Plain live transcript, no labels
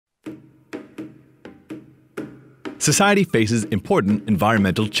Society faces important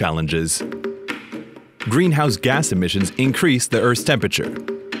environmental challenges. Greenhouse gas emissions increase the Earth's temperature.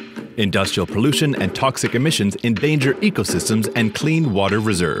 Industrial pollution and toxic emissions endanger ecosystems and clean water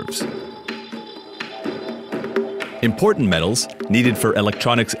reserves. Important metals, needed for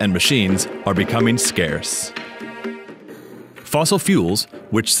electronics and machines, are becoming scarce. Fossil fuels,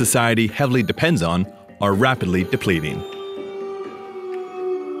 which society heavily depends on, are rapidly depleting.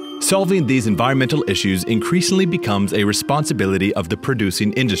 Solving these environmental issues increasingly becomes a responsibility of the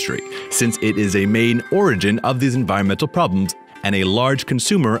producing industry, since it is a main origin of these environmental problems and a large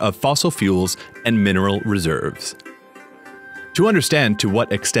consumer of fossil fuels and mineral reserves. To understand to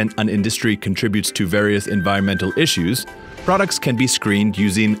what extent an industry contributes to various environmental issues, products can be screened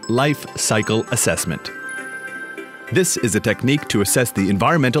using life cycle assessment. This is a technique to assess the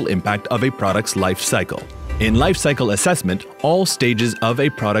environmental impact of a product's life cycle. In life cycle assessment, all stages of a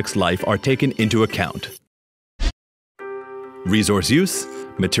product's life are taken into account. Resource use,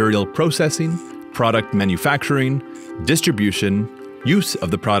 material processing, product manufacturing, distribution, use of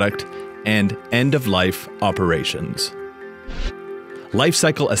the product, and end-of-life operations. Life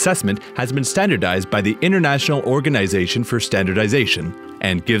cycle assessment has been standardized by the International Organization for Standardization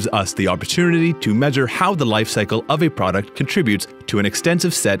and gives us the opportunity to measure how the life cycle of a product contributes to an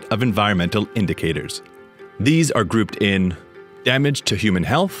extensive set of environmental indicators. These are grouped in damage to human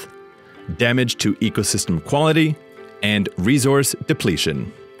health, damage to ecosystem quality, and resource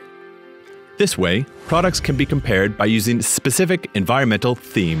depletion. This way, products can be compared by using specific environmental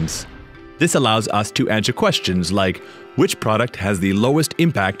themes. This allows us to answer questions like, which product has the lowest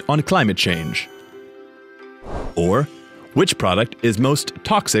impact on climate change? Or, which product is most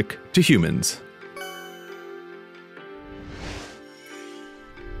toxic to humans?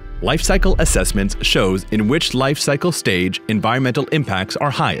 Life cycle assessments shows in which life cycle stage environmental impacts are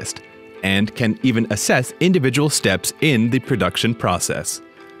highest, and can even assess individual steps in the production process.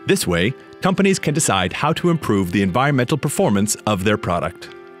 This way, companies can decide how to improve the environmental performance of their product.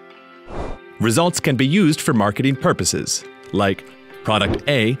 Results can be used for marketing purposes, like product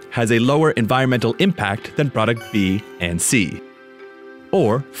A has a lower environmental impact than product B and C.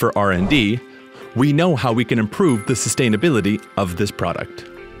 Or, for R&D, we know how we can improve the sustainability of this product.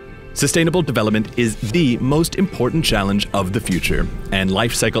 Sustainable development is the most important challenge of the future, and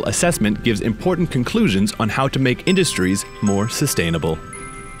life cycle assessment gives important conclusions on how to make industries more sustainable.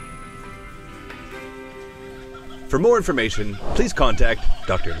 For more information, please contact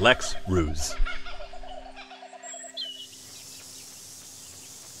Dr. Lex Ruse.